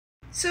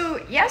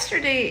So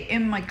yesterday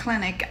in my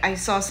clinic, I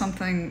saw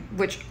something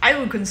which I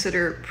would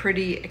consider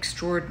pretty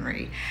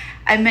extraordinary.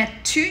 I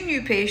met two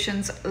new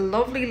patients,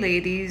 lovely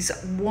ladies.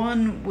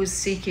 One was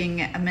seeking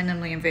a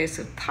minimally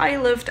invasive thigh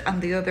lift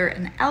and the other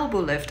an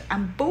elbow lift.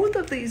 And both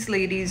of these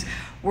ladies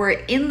were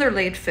in their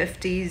late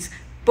 50s,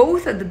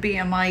 both at the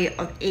BMI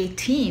of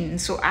 18,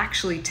 so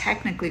actually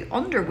technically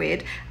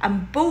underweight,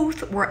 and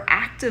both were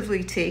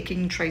actively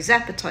taking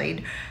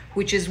tirzepatide,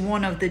 which is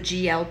one of the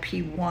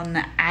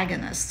GLP-1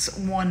 agonists,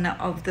 one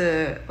of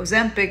the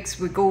Ozempics,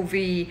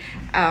 Wegovy,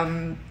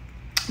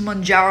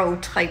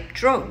 Mounjaro type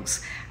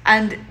drugs.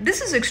 And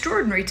this is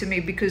extraordinary to me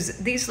because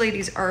these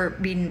ladies are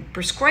being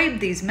prescribed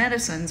these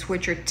medicines,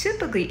 which are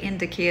typically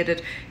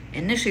indicated,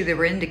 initially they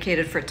were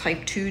indicated for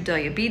type 2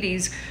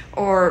 diabetes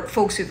or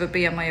folks who have a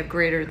BMI of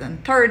greater than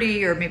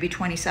 30 or maybe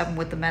 27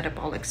 with the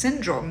metabolic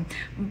syndrome.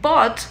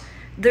 But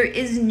there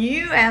is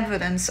new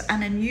evidence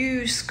and a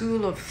new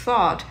school of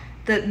thought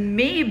that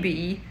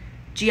maybe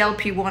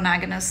GLP-1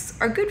 agonists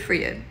are good for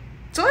you.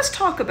 So let's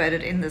talk about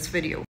it in this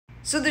video.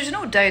 So there's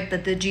no doubt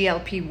that the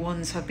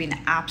GLP-1s have been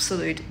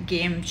absolute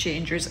game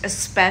changers,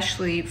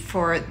 especially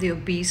for the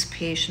obese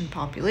patient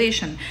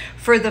population.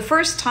 For the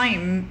first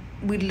time,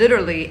 we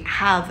literally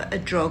have a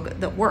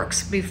drug that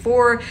works.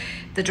 Before,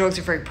 the drugs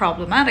are very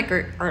problematic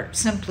or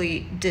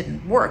simply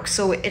didn't work.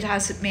 So it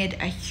has made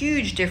a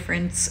huge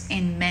difference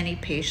in many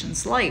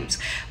patients' lives.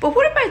 But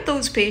what about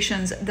those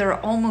patients that are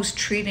almost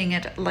treating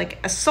it like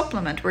a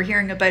supplement? We're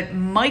hearing about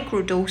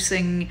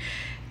microdosing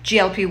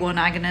GLP-1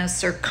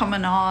 agonists are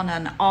coming on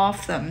and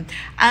off them.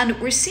 And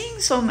we're seeing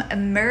some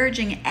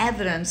emerging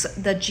evidence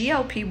that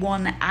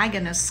GLP-1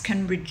 agonists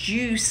can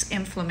reduce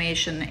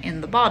inflammation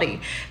in the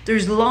body.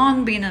 There's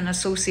long been an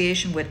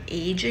association with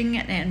aging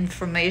and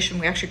inflammation.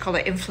 We actually call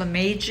it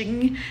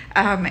inflammaging,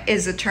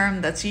 is a term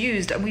that's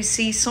used. And we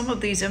see some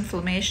of these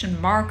inflammation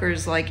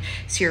markers like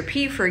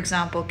CRP, for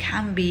example,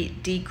 can be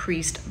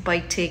decreased by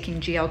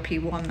taking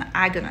GLP-1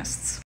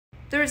 agonists.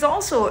 There is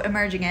also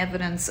emerging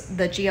evidence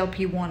that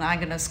GLP-1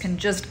 agonists can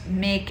just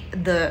make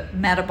the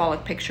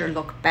metabolic picture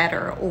look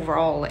better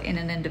overall in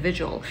an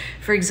individual.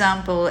 For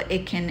example,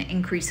 it can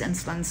increase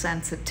insulin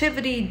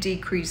sensitivity,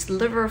 decrease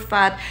liver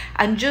fat,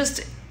 and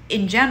just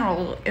in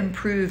general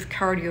improve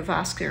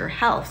cardiovascular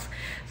health.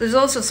 There's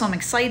also some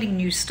exciting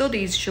new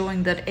studies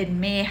showing that it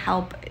may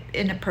help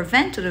in a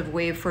preventative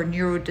way for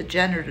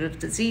neurodegenerative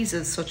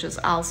diseases such as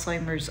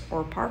Alzheimer's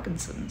or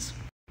Parkinson's.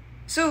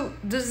 So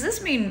does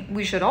this mean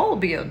we should all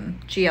be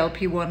on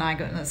GLP-1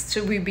 agonists?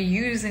 Should we be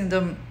using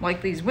them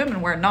like these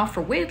women were, not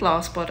for weight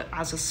loss, but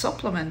as a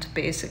supplement,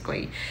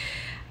 basically?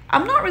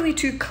 I'm not really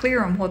too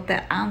clear on what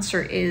the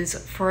answer is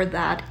for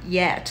that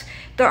yet.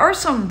 There are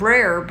some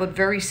rare but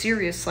very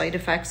serious side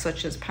effects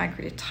such as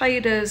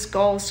pancreatitis,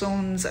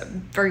 gallstones,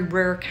 very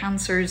rare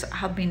cancers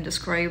have been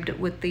described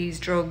with these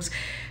drugs.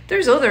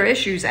 There's other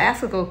issues,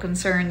 ethical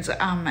concerns,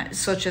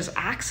 such as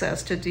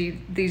access to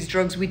these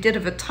drugs. We did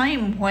have a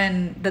time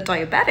when the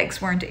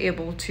diabetics weren't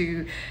able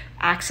to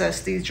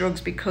access these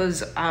drugs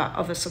because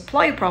of a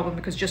supply problem,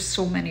 because just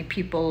so many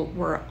people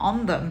were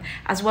on them,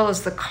 as well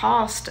as the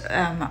cost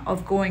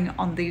of going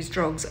on these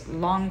drugs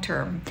long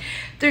term.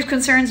 There's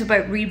concerns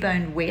about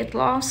rebound weight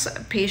loss.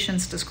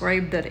 Patients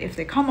describe that if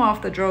they come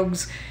off the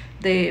drugs,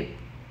 they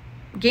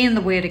gain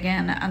the weight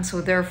again, and so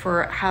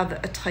therefore have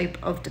a type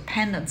of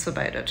dependence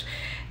about it.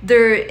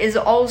 There is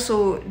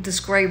also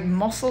described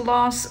muscle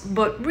loss,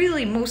 but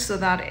really most of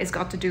that has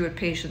got to do with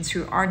patients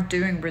who aren't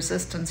doing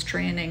resistance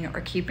training or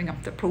keeping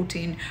up the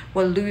protein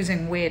while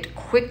losing weight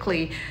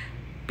quickly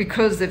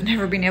because they've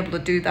never been able to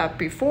do that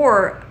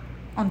before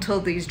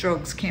until these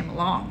drugs came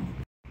along.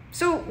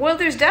 So while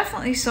there's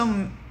definitely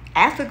some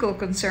ethical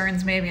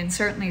concerns maybe, and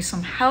certainly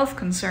some health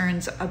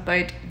concerns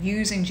about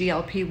using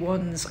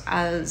GLP-1s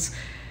as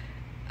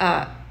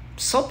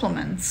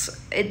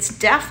supplements, it's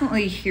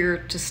definitely here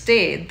to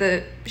stay.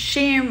 The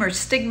shame or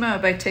stigma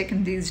about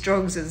taking these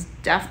drugs is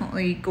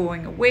definitely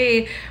going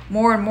away.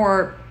 More and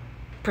more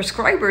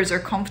prescribers are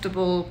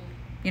comfortable,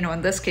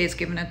 in this case,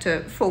 giving it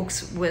to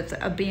folks with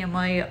a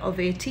BMI of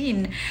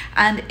 18.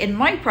 And in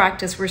my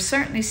practice, we're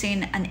certainly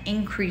seeing an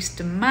increased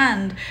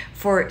demand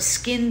for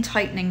skin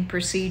tightening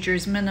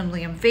procedures,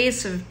 minimally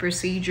invasive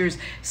procedures,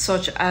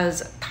 such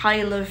as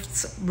thigh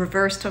lifts,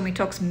 reverse tummy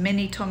tucks,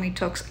 mini tummy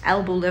tucks,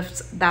 elbow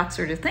lifts, that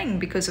sort of thing.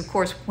 Because of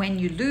course, when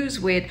you lose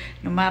weight,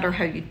 no matter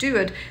how you do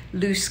it,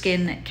 loose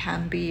skin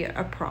can be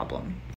a problem.